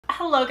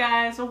Hello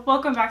guys,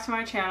 welcome back to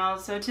my channel.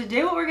 So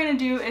today what we're going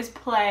to do is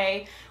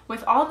play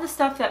with all the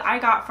stuff that I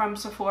got from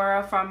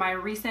Sephora from my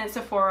recent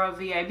Sephora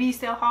VIB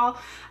sale haul.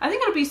 I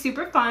think it'll be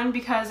super fun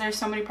because there's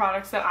so many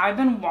products that I've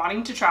been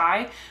wanting to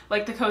try,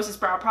 like the Kosas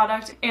brow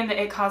product and the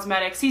It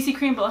Cosmetics CC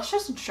cream, but let's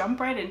just jump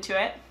right into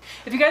it.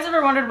 If you guys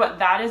ever wondered what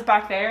that is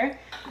back there,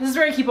 this is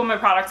where I keep all my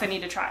products I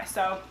need to try,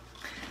 so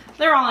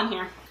they're all in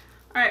here.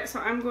 Alright, so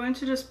I'm going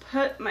to just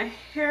put my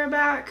hair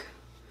back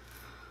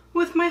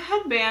with my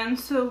headband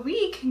so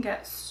we can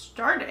get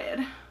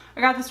started.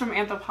 I got this from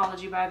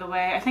Anthropologie, by the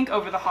way, I think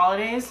over the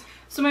holidays.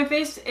 So my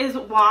face is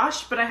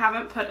washed, but I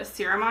haven't put a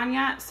serum on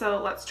yet,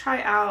 so let's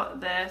try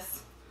out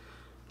this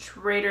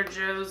Trader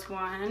Joe's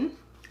one.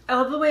 I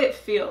love the way it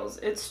feels.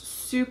 It's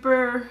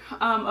super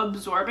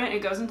absorbent.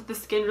 It goes into the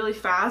skin really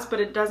fast, but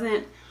it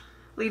doesn't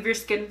leave your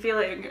skin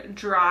feeling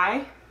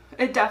dry.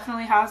 It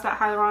definitely has that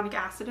hyaluronic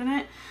acid in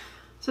it.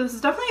 So this is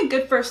definitely a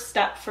good first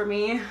step for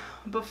me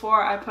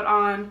before I put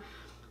on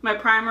my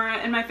primer,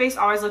 and my face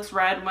always looks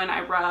red when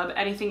I rub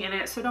anything in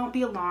it, so don't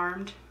be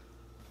alarmed.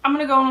 I'm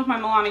gonna go in with my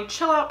Milani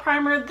Chill Out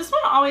Primer. This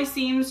one always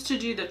seems to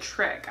do the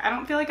trick. I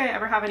don't feel like I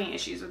ever have any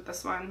issues with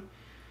this one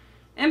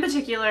in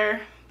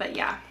particular, but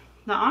yeah.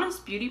 The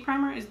Honest Beauty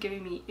Primer is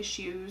giving me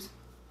issues.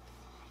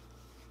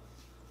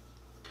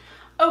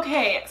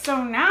 Okay,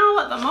 so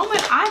now the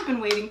moment I've been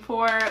waiting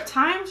for,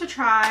 time to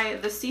try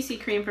the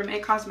CC cream from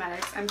It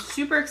Cosmetics. I'm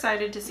super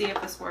excited to see if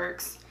this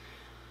works.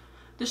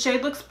 The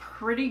shade looks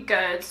pretty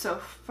good so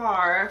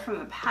far from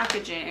the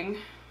packaging.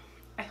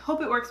 I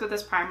hope it works with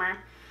this primer.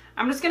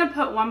 I'm just gonna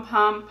put one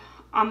pump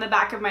on the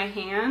back of my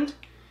hand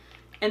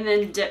and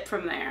then dip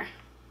from there.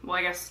 Well,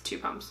 I guess 2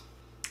 pumps.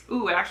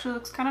 Ooh, it actually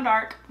looks kind of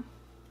dark.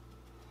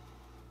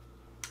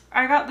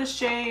 I got the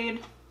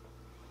shade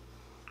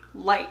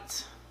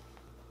Light.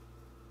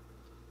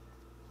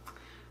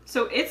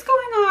 So it's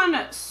going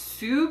on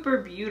super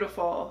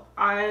beautiful.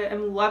 I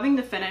am loving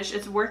the finish.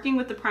 It's working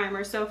with the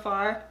primer so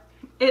far.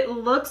 It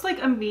looks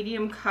like a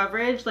medium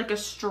coverage, like a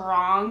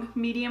strong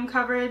medium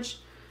coverage.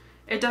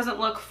 It doesn't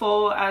look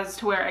full as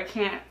to where I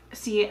can't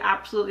see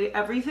absolutely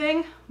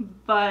everything,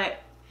 but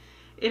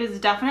it is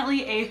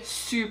definitely a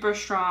super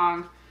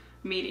strong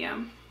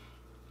medium.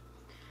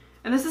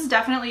 And this is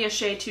definitely a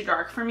shade too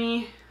dark for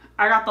me.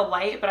 I got the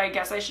light, but I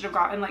guess I should have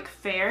gotten like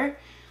fair.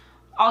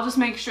 I'll just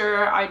make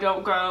sure I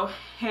don't go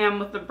ham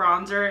with the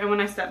bronzer, and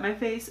when I set my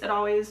face, it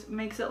always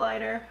makes it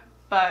lighter.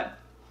 But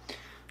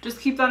just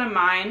keep that in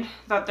mind,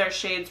 that their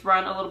shades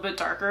run a little bit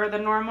darker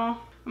than normal.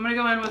 I'm gonna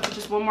go in with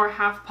just one more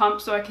half pump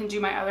so I can do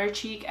my other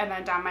cheek and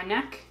then down my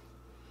neck.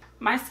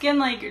 My skin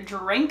like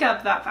drank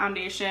up that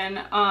foundation.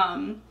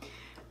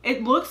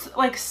 It looks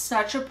like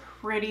such a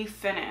pretty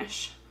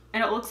finish,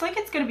 and it looks like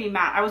it's gonna be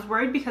matte. I was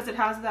worried because it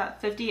has that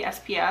 50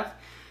 SPF.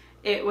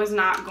 It was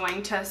not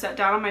going to set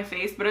down on my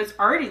face, but it's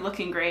already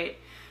looking great.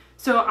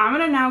 So I'm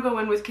gonna now go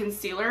in with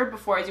concealer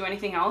before I do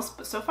anything else,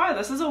 but so far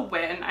this is a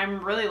win.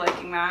 I'm really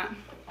liking that.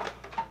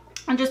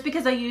 And just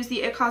because I use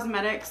the It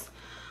Cosmetics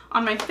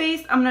on my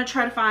face, I'm going to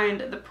try to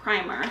find the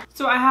primer.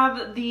 So I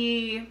have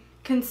the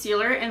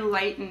concealer in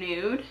light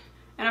nude,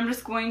 and I'm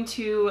just going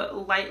to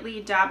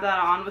lightly dab that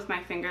on with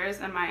my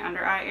fingers in my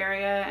under eye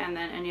area and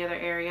then any other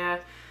area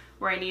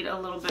where I need a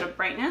little bit of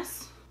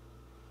brightness.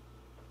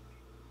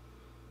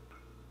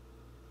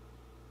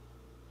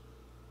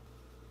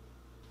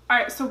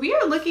 Alright, so we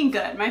are looking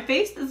good. My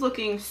face is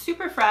looking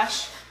super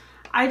fresh.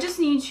 I just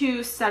need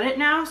to set it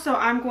now, so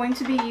I'm going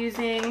to be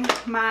using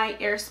my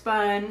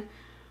Airspun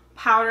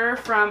powder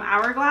from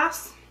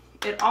Hourglass.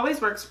 It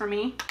always works for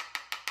me.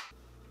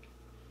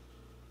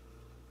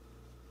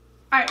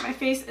 Alright, my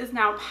face is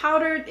now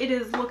powdered. It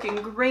is looking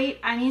great.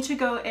 I need to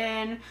go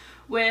in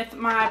with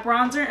my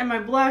bronzer and my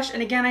blush,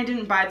 and again, I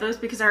didn't buy those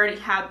because I already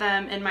had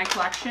them in my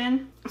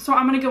collection. So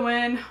I'm going to go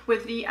in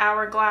with the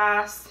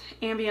Hourglass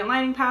Ambient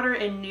Lighting Powder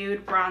in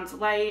Nude Bronze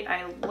Light.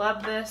 I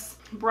love this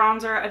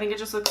bronzer. I think it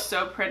just looks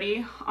so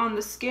pretty on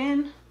the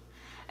skin,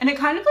 and it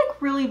kind of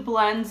like really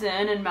blends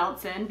in and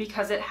melts in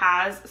because it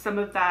has some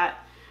of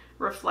that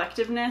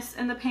reflectiveness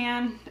in the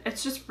pan.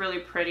 It's just really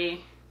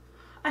pretty.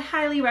 I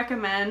highly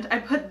recommend. I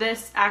put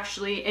this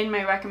actually in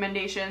my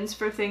recommendations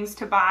for things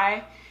to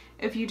buy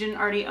if you didn't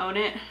already own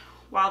it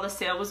while the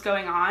sale was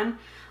going on.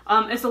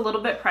 It's a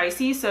little bit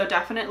pricey, so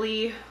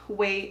definitely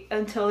wait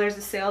until there's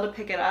a sale to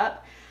pick it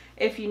up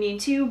if you need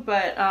to,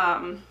 but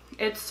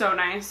it's so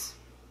nice.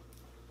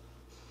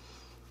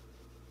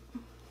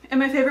 And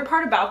my favorite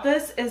part about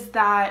this is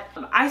that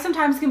I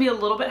sometimes can be a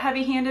little bit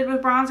heavy-handed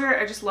with bronzer.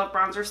 I just love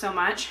bronzer so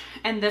much.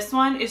 And this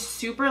one is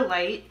super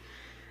light,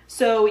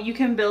 so you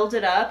can build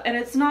it up. And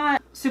it's not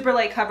super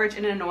light coverage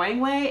in an annoying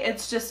way.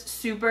 It's just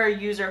super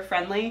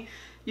user-friendly.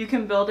 You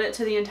can build it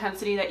to the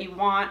intensity that you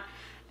want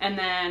and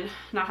then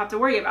not have to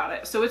worry about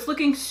it. So it's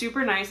looking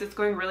super nice. It's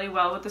going really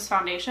well with this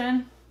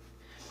foundation.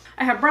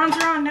 I have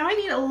bronzer on. Now I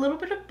need a little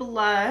bit of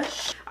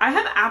blush. I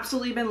have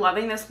absolutely been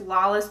loving this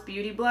Lawless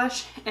Beauty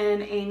Blush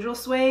in Angel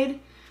Suede. I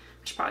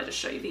should probably just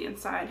show you the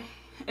inside.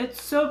 It's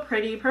so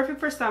pretty, perfect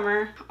for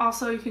summer.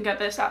 Also, you can get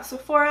this at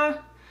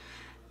Sephora.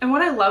 And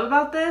what I love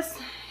about this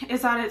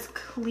is that it's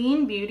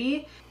clean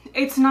beauty.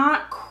 It's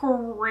not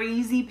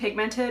crazy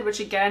pigmented, which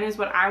again is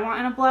what I want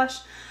in a blush.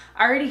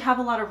 I already have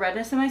a lot of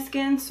redness in my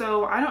skin,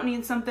 so I don't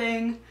need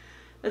something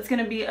that's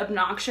gonna be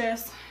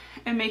obnoxious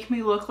and make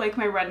me look like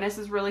my redness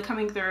is really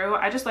coming through.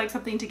 I just like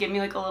something to give me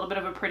like a little bit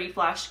of a pretty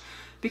flush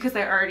because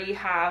I already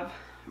have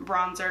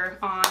bronzer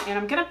on and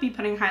I'm gonna be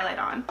putting highlight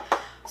on.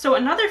 So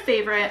another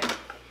favorite,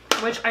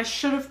 which I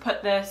should have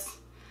put this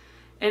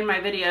in my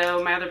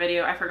video, my other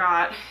video, I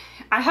forgot.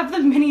 I have the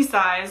mini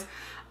size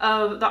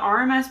of the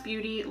RMS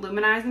Beauty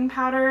Luminizing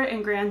Powder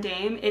in Grand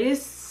Dame. It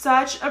is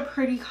such a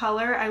pretty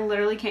color. I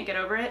literally can't get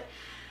over it.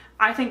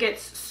 I think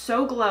it's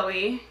so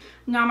glowy.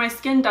 Now my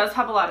skin does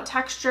have a lot of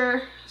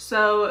texture,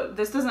 so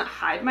this doesn't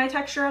hide my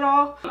texture at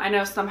all. I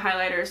know some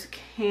highlighters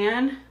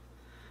can,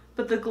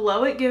 but the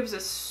glow it gives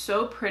is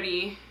so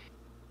pretty.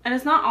 And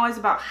it's not always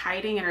about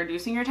hiding and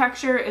reducing your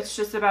texture, it's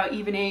just about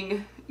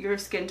evening your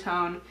skin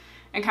tone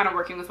and kind of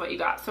working with what you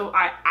got. So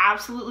I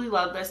absolutely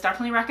love this,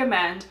 definitely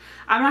recommend.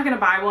 I'm not gonna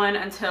buy one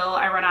until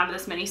I run out of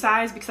this mini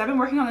size because I've been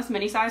working on this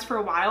mini size for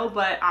a while,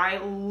 but I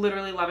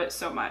literally love it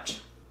so much.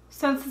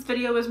 Since this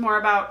video is more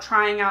about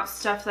trying out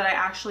stuff that I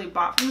actually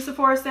bought from the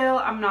Sephora sale,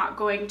 I'm not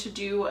going to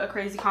do a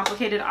crazy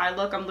complicated eye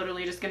look. I'm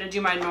literally just gonna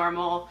do my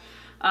normal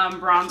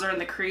bronzer in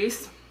the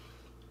crease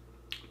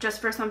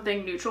just for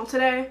something neutral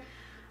today.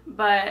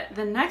 But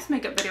the next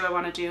makeup video I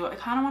want to do, I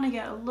kind of want to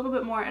get a little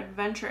bit more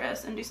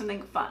adventurous and do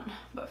something fun.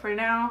 But for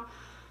now,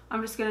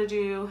 I'm just going to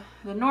do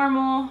the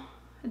normal,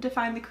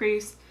 define the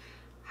crease,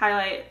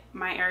 highlight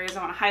my areas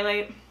I want to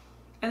highlight,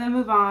 and then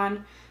move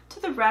on to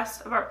the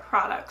rest of our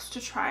products to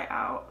try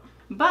out.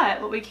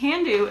 But what we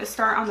can do is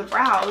start on the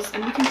brows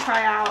and we can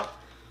try out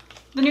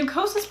the new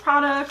Kosas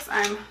products.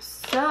 I'm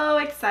so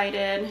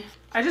excited.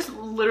 I just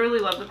literally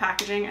love the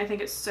packaging. I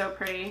think it's so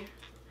pretty.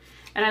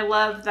 And I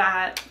love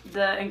that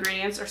the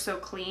ingredients are so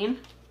clean.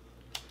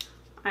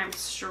 I'm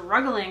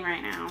struggling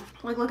right now.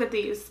 Like, look at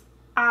these.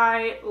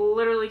 I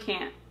literally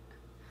can't.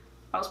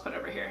 I'll just put it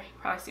over here. You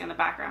can probably see on the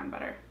background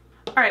better.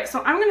 All right,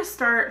 so I'm gonna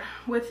start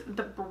with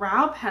the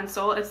brow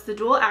pencil. It's the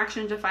dual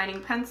action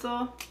defining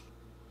pencil.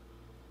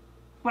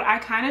 What I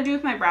kind of do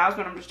with my brows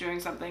when I'm just doing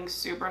something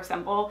super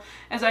simple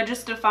is I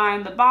just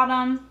define the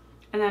bottom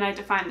and then I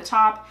define the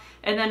top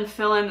and then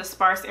fill in the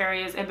sparse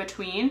areas in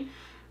between,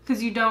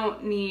 because you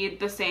don't need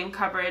the same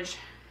coverage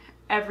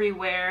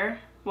everywhere.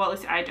 Well, at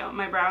least I don't.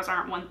 My brows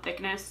aren't one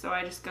thickness, so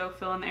I just go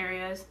fill in the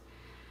areas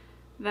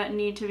that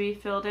need to be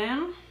filled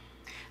in.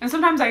 And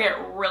sometimes I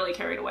get really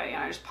carried away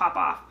and I just pop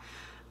off.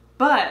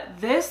 But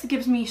this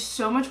gives me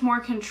so much more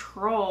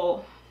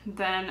control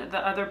than the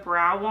other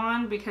brow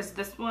one because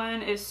this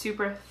one is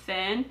super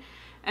thin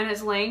and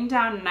it's laying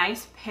down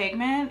nice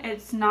pigment.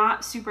 It's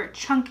not super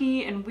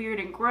chunky and weird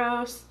and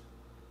gross.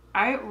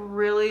 I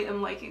really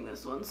am liking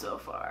this one so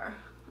far.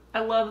 I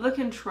love the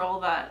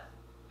control that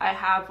I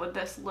have with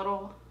this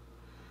little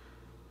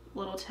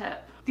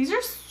tip. These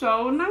are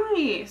so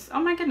nice.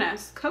 Oh my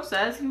goodness.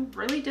 Kosas, you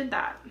really did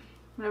that.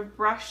 I'm gonna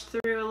brush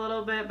through a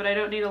little bit, but I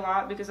don't need a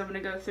lot because I'm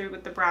gonna go through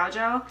with the brow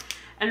gel.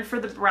 And for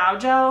the brow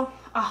gel,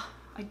 oh,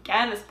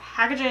 again, this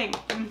packaging,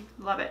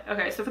 love it.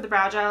 Okay, so for the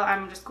brow gel,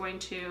 I'm just going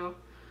to,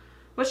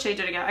 what shade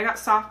did I get? I got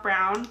soft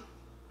brown,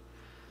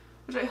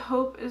 which I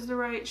hope is the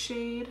right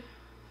shade.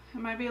 It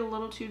might be a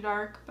little too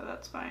dark, but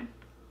that's fine.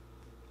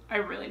 I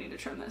really need to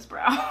trim this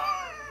brow.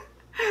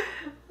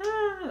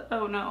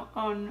 Oh no,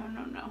 oh no,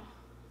 no, no.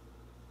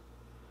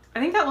 I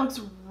think that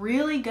looks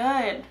really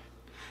good.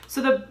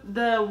 So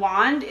the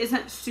wand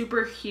isn't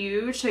super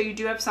huge, so you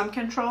do have some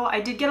control.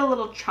 I did get a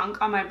little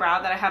chunk on my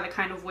brow that I had to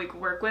kind of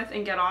work with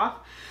and get off.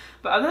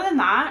 But other than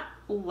that,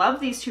 love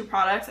these two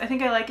products. I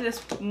think I like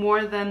this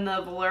more than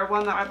the Velour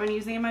one that I've been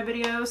using in my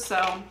videos,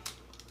 so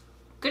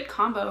good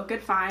combo,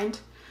 good find.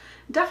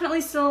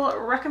 Definitely still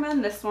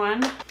recommend this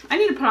one. I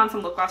need to put on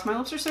some lip gloss. My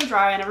lips are so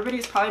dry and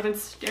everybody's probably been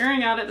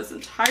staring at it this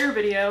entire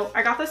video.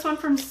 I got this one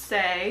from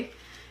Say.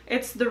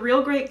 It's the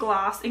Real Great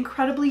Gloss,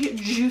 incredibly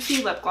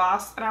juicy lip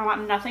gloss, and I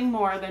want nothing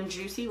more than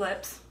juicy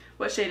lips.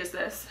 What shade is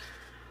this?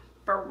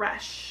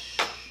 Fresh.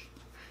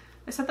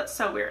 I said that's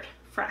so weird.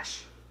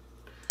 Fresh.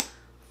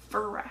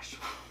 Fresh.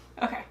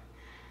 Okay.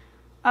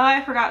 Oh,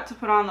 I forgot to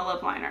put on the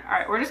lip liner. All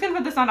right, we're just gonna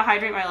put this on to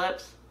hydrate my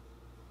lips.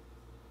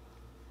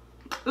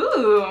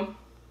 Ooh.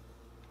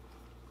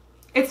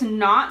 It's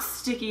not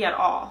sticky at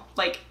all,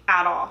 like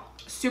at all.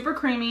 Super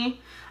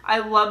creamy. I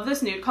love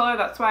this nude color,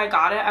 that's why I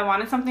got it. I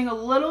wanted something a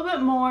little bit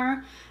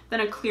more than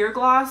a clear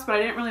gloss, but I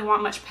didn't really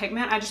want much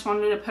pigment. I just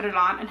wanted to put it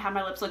on and have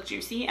my lips look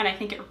juicy, and I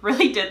think it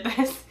really did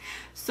this.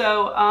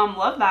 So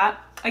love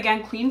that.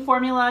 Again, clean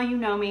formula, you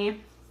know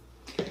me.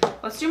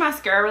 Let's do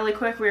mascara really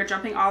quick. We are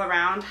jumping all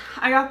around.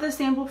 I got this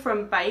sample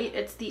from Bite.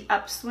 It's the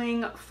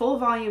Upswing Full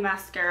Volume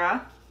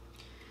Mascara.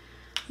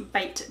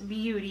 Bite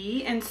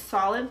Beauty in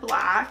Solid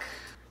Black.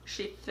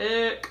 She's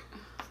thick.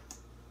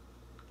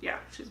 Yeah,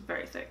 she's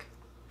very thick.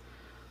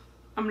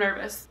 I'm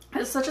nervous.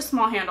 It's such a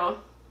small handle.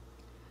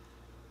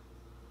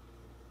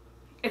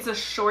 It's a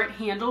short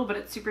handle, but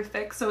it's super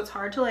thick, so it's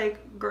hard to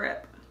like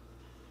grip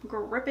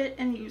it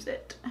and use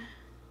it.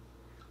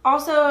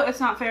 Also, it's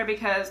not fair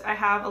because I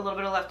have a little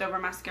bit of leftover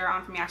mascara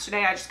on from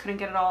yesterday. I just couldn't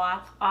get it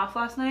all off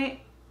last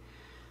night.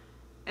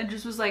 It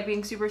just was like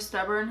being super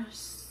stubborn.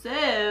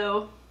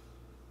 So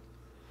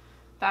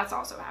that's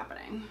also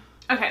happening.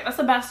 Okay, that's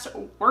the best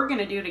we're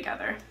gonna do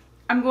together.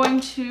 I'm going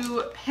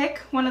to pick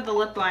one of the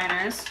lip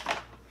liners.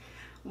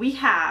 We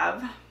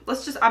have,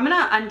 I'm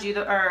gonna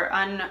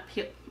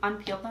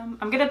unpeel them.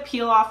 I'm gonna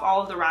peel off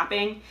all of the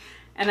wrapping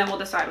and then we'll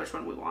decide which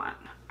one we want.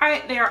 All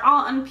right, they are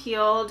all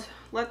unpeeled.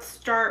 Let's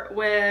start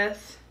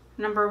with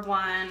number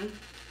 1.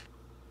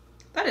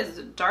 That is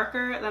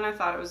darker than I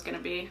thought it was gonna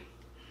be.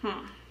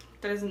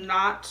 That is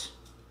not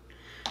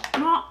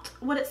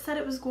what it said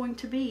it was going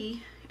to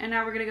be. And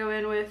now we're gonna go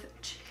in with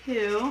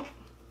 2.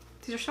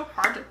 These are so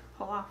hard to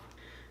pull off.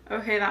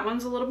 Okay, that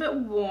one's a little bit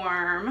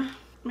warm.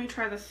 Let me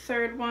try the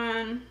third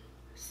one.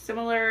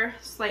 Similar,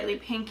 slightly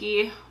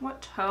pinky.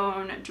 What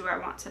tone do I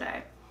want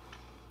today?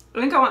 I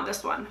think I want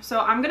this one.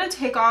 So I'm gonna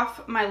take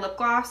off my lip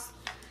gloss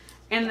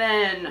and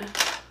then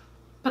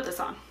put this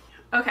on.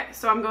 Okay,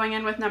 so I'm going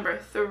in with number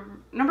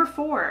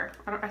 4.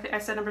 I think I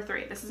said number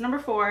 3. This is number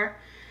 4.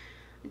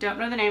 I don't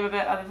know the name of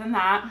it other than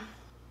that.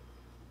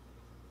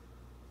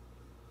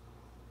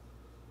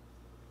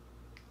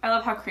 I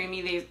love how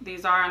creamy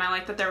these are, and I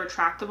like that they're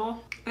retractable.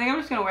 I think I'm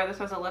just gonna wear this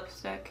as a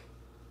lipstick.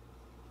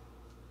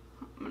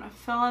 I'm gonna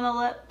fill in the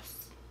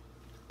lips.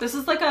 This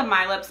is like a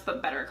My Lips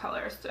but better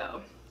color,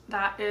 so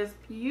that is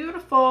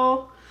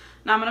beautiful.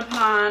 Now I'm gonna put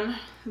on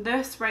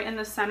this right in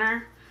the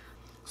center.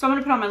 So I'm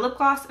gonna put on my lip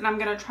gloss and I'm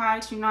gonna try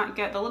to not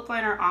get the lip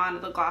liner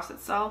on the gloss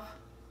itself.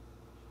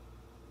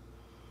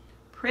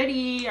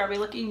 Pretty. Are we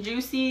looking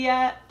juicy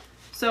yet?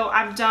 So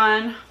I've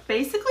done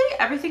basically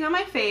everything on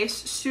my face.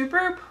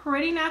 Super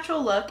pretty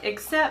natural look,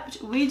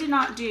 except we did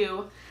not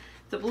do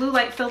the blue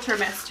light filter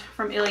mist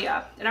from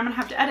Ilia. And I'm gonna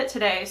have to edit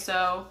today,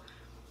 so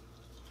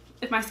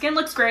if my skin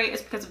looks great,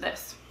 it's because of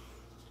this.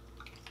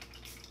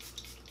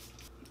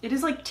 It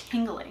is like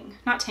tingling,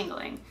 not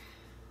tingling.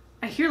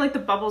 I hear like the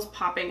bubbles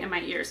popping in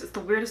my ears. It's the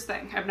weirdest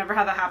thing. I've never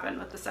had that happen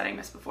with the setting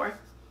mist before.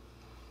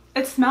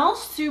 It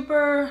smells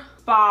super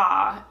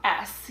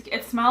spa-esque.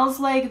 It smells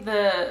like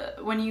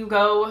when you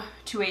go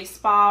to a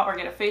spa or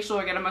get a facial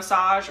or get a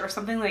massage or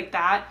something like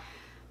that.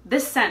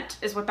 This scent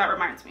is what that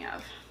reminds me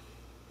of.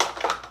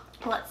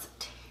 Let's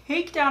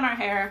take down our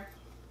hair.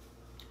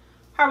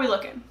 How are we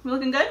looking? We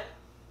looking good?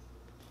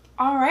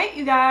 All right,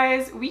 you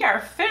guys, we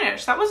are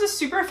finished. That was a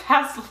super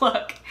fast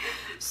look.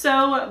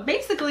 So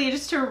basically,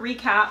 just to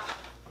recap,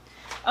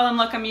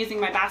 look, I'm using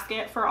my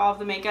basket for all of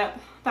the makeup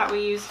that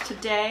we used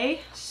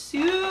today.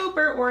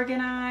 Super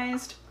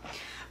organized.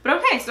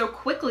 But okay, so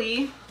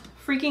quickly,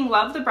 freaking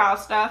love the brow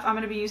stuff. I'm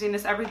gonna be using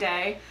this every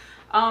day.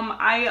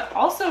 I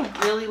also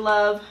really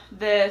love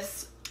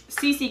this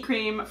CC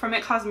cream from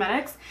IT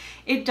Cosmetics.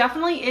 It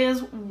definitely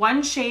is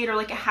one shade or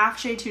like a half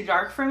shade too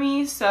dark for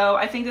me, so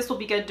I think this will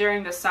be good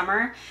during the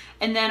summer,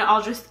 and then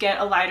I'll just get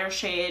a lighter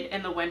shade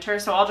in the winter.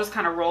 So I'll just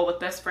kind of roll with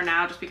this for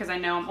now just because I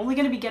know I'm only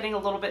going to be getting a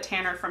little bit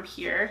tanner from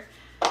here.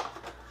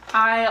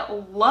 I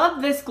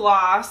love this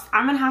gloss.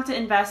 I'm gonna have to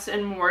invest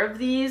in more of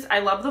these. I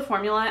love the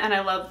formula and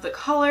I love the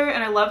color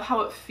and I love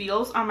how it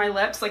feels on my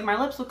lips. Like,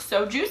 my lips look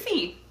so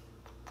juicy.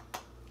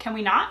 Can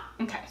we not?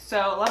 Okay,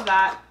 so love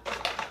that.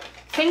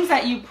 Things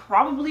that you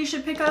probably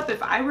should pick up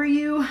if I were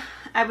you,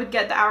 I would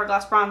get the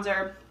Hourglass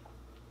bronzer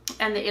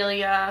and the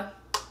Ilia,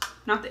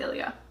 not the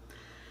Ilia,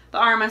 the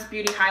RMS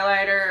Beauty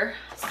highlighter.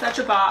 Such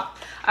a bop.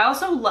 I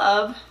also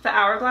love the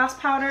Hourglass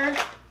powder.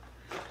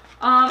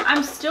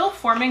 I'm still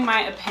forming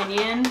my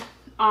opinion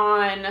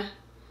on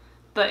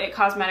the IT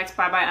Cosmetics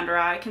Bye Bye Under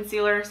Eye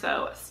Concealer,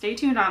 so stay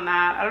tuned on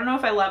that. I don't know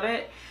if I love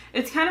it.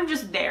 It's kind of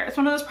just there. It's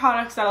one of those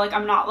products that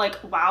I'm not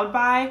like wowed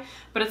by,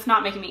 but it's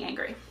not making me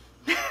angry.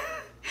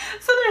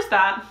 So there's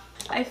that.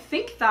 I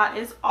think that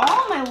is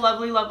all, my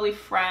lovely, lovely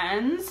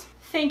friends.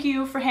 Thank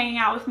you for hanging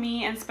out with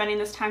me and spending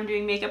this time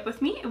doing makeup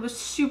with me. It was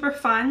super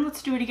fun.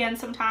 Let's do it again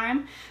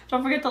sometime.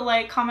 Don't forget to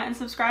like, comment, and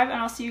subscribe, and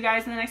I'll see you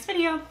guys in the next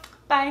video.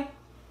 Bye.